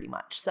mush pretty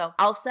much. So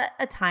I'll set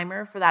a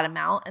timer for that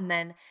amount and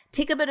then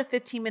take about a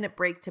 15-minute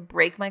break to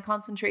break my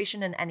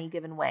concentration in any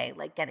given way,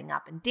 like getting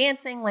up and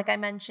dancing, like I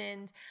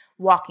mentioned,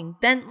 walking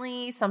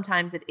Bentley.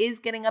 Sometimes it is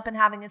getting up and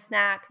having a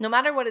snack. No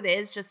matter what it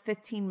is, just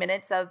 15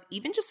 minutes of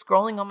even just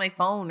scrolling on my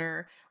phone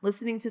or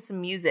listening to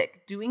some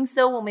music. Doing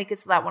so will make it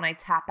so that when I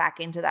tap back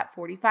into that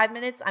 45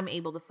 minutes, I'm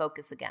able to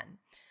focus again.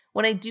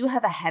 When I do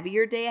have a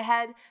heavier day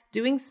ahead,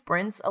 doing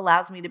sprints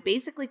allows me to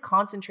basically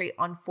concentrate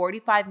on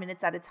 45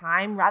 minutes at a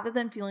time rather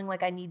than feeling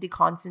like I need to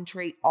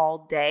concentrate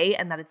all day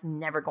and that it's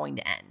never going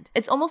to end.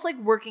 It's almost like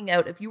working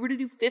out. If you were to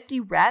do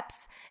 50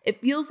 reps,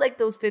 it feels like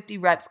those 50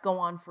 reps go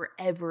on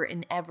forever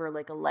and ever,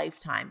 like a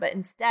lifetime. But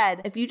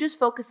instead, if you just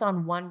focus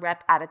on 1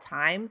 rep at a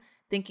time,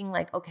 thinking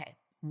like, okay,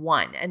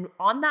 1. And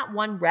on that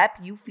 1 rep,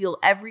 you feel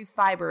every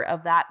fiber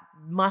of that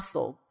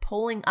muscle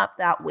pulling up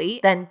that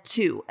weight, then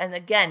 2. And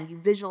again, you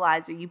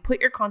visualize or you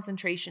put your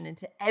concentration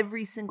into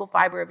every single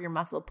fiber of your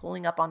muscle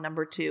pulling up on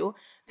number 2.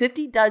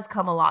 50 does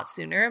come a lot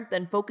sooner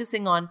than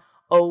focusing on,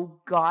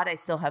 oh God, I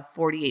still have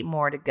 48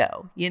 more to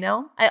go, you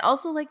know? I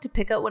also like to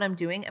pick out what I'm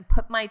doing and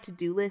put my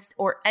to-do list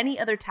or any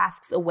other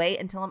tasks away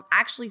until I'm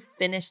actually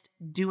finished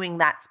doing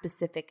that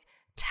specific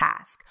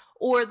task.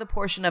 or the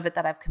portion of it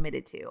that I've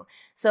committed to.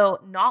 So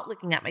not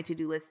looking at my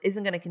to-do list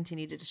isn't going to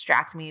continue to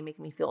distract me and make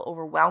me feel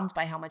overwhelmed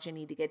by how much I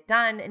need to get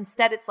done.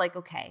 Instead, it's like,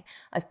 okay,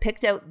 I've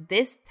picked out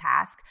this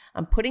task.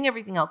 I'm putting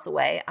everything else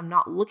away. I'm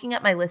not looking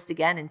at my list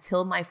again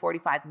until my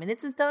 45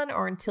 minutes is done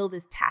or until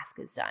this task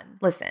is done.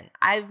 Listen,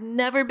 I've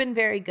never been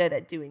very good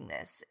at doing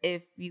this.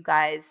 If you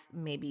guys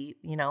maybe,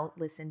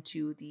 listen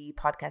to the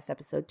podcast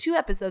episode 2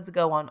 episodes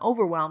ago on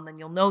overwhelm, then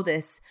you'll know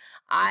this.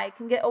 I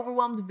can get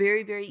overwhelmed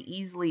very, very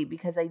easily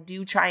because I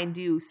do try and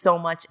do so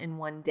much in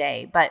one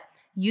day. But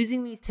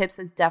using these tips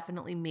has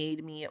definitely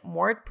made me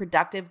more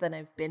productive than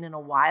I've been in a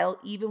while,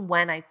 even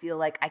when I feel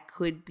like I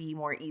could be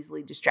more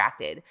easily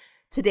distracted.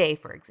 Today,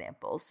 for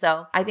example.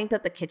 So I think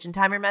that the kitchen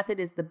timer method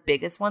is the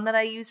biggest one that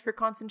I use for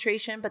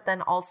concentration, but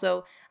then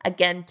also,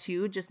 again,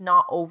 too, just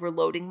not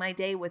overloading my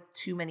day with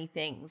too many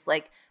things.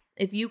 Like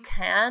if you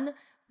can,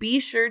 be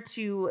sure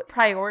to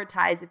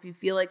prioritize if you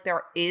feel like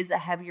there is a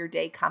heavier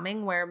day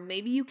coming where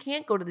maybe you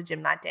can't go to the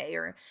gym that day,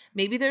 or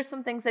maybe there's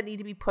some things that need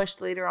to be pushed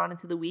later on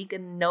into the week,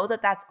 and know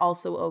that that's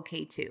also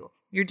okay too.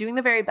 You're doing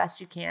the very best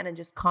you can, and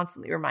just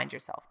constantly remind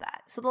yourself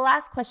that. So the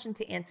last question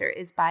to answer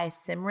is by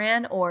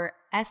Simran, or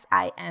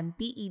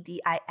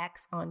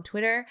SIMBEDIX on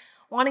Twitter,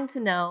 wanting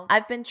to know,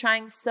 I've been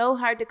trying so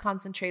hard to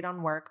concentrate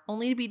on work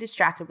only to be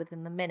distracted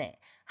within the minute.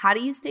 How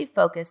do you stay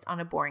focused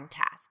on a boring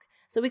task?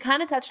 So we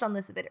kind of touched on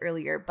this a bit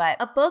earlier, but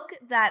a book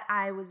that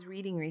I was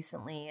reading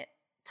recently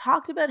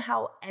talked about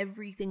how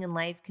everything in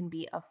life can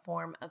be a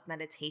form of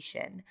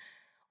meditation.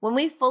 When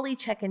we fully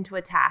check into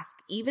a task,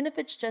 even if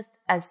it's just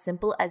as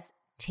simple as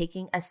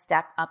taking a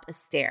step up a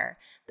stair,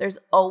 there's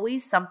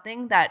always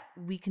something that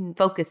we can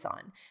focus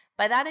on.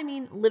 By that, I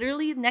mean,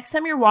 literally, next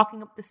time you're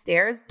walking up the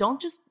stairs, don't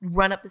just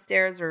run up the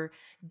stairs or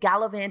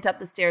gallivant up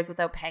the stairs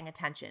without paying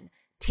attention.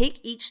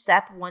 Take each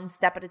step one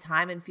step at a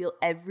time and feel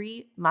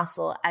every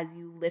muscle as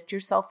you lift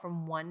yourself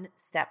from one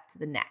step to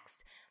the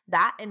next.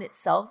 That in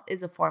itself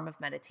is a form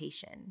of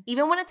meditation.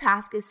 Even when a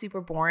task is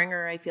super boring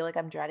or I feel like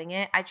I'm dreading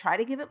it, I try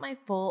to give it my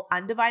full,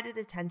 undivided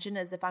attention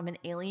as if I'm an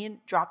alien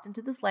dropped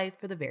into this life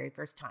for the very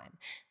first time.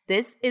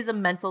 This is a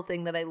mental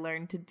thing that I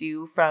learned to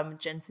do from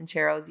Jen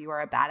Sincero's You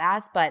Are a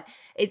Badass, but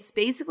it's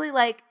basically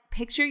like,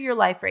 picture your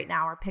life right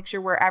now, or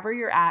picture wherever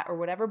you're at or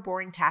whatever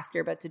boring task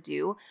you're about to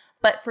do,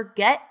 but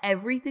forget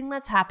everything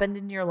that's happened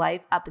in your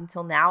life up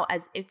until now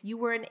as if you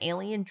were an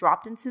alien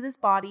dropped into this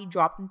body,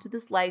 dropped into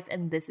this life,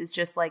 and this is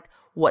just like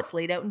what's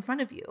laid out in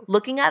front of you.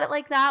 Looking at it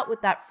like that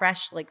with that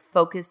fresh, like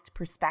focused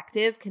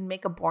perspective can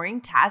make a boring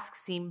task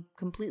seem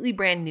completely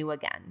brand new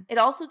again. It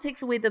also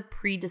takes away the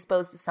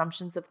predisposed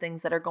assumptions of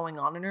things that are going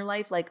on in your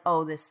life, like,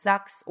 oh, this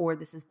sucks or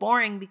this is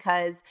boring,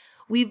 because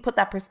we've put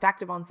that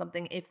perspective on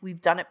something if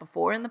we've done it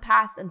before in the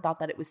past and thought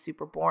that it was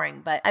super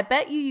boring. But I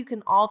bet you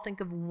can all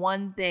think of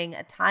one thing,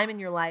 a time in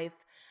your life,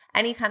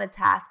 any kind of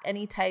task,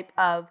 any type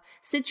of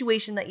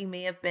situation that you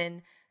may have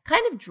been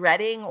kind of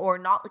dreading or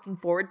not looking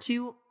forward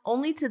to,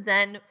 only to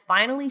then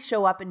finally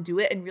show up and do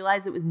it and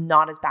realize it was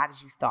not as bad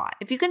as you thought.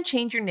 If you can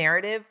change your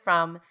narrative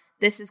from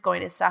this is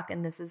going to suck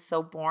and this is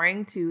so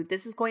boring to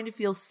this is going to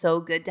feel so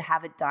good to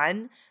have it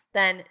done,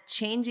 then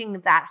changing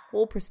that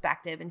whole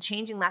perspective and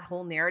changing that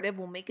whole narrative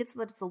will make it so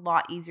that it's a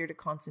lot easier to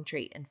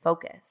concentrate and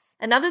focus.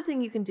 Another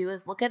thing you can do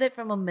is look at it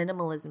from a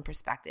minimalism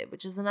perspective,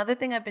 which is another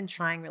thing I've been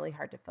trying really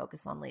hard to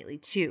focus on lately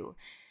too.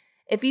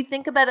 If you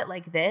think about it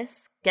like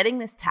this, getting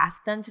this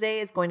task done today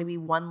is going to be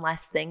one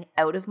less thing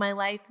out of my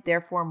life,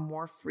 therefore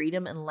more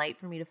freedom and light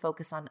for me to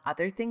focus on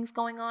other things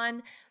going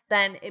on,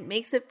 then it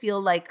makes it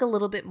feel like a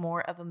little bit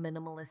more of a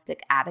minimalistic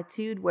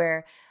attitude,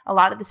 where a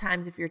lot of the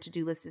times if your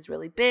to-do list is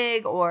really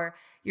big or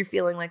you're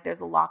feeling like there's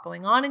a lot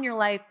going on in your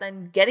life,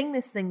 then getting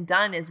this thing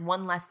done is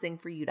one less thing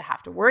for you to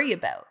have to worry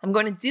about. I'm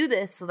going to do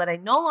this so that I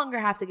no longer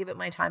have to give it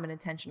my time and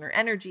attention or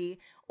energy,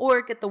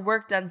 or get the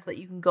work done so that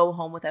you can go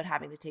home without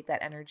having to take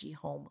that energy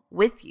home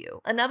with you.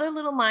 Another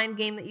little mind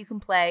game that you can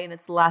play, and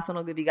it's the last one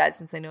I'll give you guys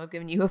since I know I've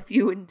given you a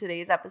few in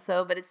today's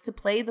episode, but it's to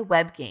play the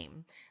web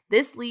game.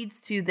 This leads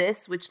to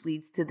this, which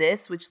leads to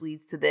this, which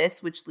leads to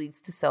this, which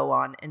leads to so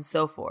on and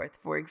so forth.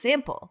 For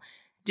example,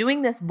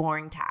 doing this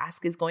boring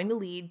task is going to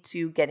lead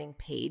to getting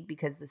paid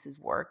because this is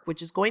work,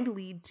 which is going to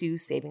lead to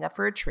saving up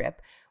for a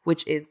trip,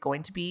 which is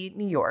going to be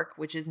New York,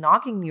 which is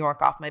knocking New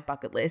York off my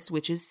bucket list,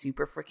 which is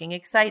super freaking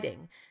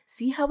exciting.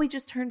 See how we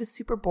just turned a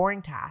super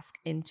boring task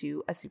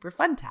into a super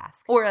fun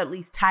task, or at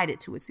least tied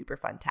it to a super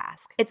fun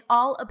task. It's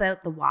all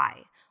about the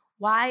why.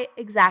 Why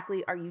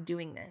exactly are you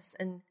doing this?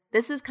 And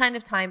this is kind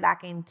of tying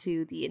back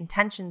into the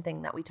intention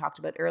thing that we talked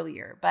about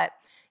earlier, but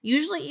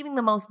usually even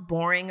the most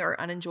boring or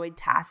unenjoyed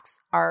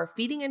tasks are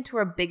feeding into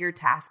a bigger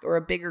task or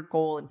a bigger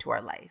goal into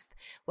our life.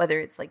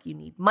 Whether it's like you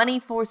need money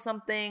for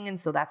something, and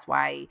so that's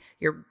why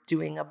you're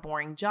doing a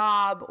boring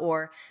job,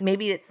 or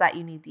maybe it's that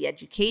you need the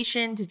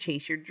education to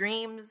chase your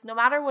dreams. No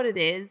matter what it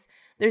is,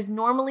 there's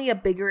normally a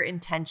bigger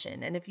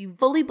intention. And if you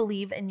fully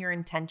believe in your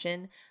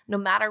intention, no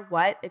matter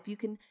what, if you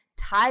can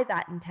tie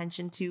that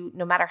intention to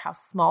no matter how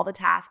small the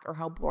task or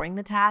how boring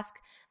the task,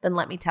 then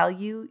let me tell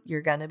you,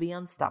 you're going to be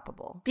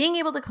unstoppable. Being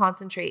able to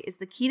concentrate is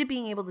the key to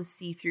being able to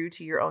see through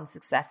to your own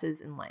successes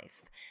in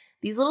life.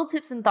 These little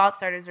tips and thought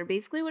starters are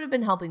basically what have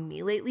been helping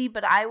me lately,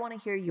 but I want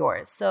to hear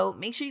yours. So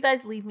make sure you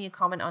guys leave me a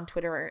comment on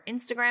Twitter or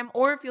Instagram,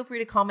 or feel free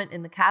to comment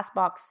in the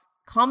Castbox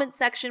comment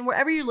section,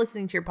 wherever you're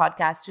listening to your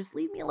podcast. Just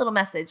leave me a little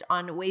message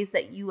on ways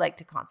that you like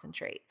to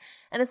concentrate.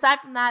 And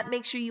aside from that,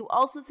 make sure you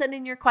also send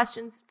in your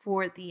questions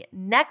for the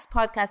next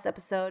podcast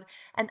episode,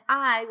 and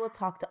I will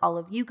talk to all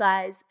of you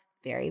guys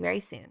very, very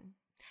soon.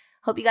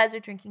 Hope you guys are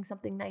drinking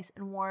something nice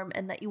and warm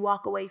and that you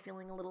walk away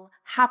feeling a little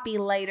happy,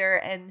 lighter,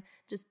 and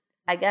just,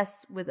 I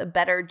guess, with a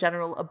better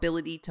general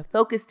ability to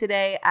focus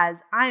today,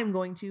 as I am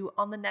going to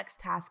on the next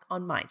task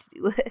on my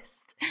to-do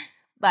list.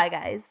 Bye,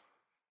 guys.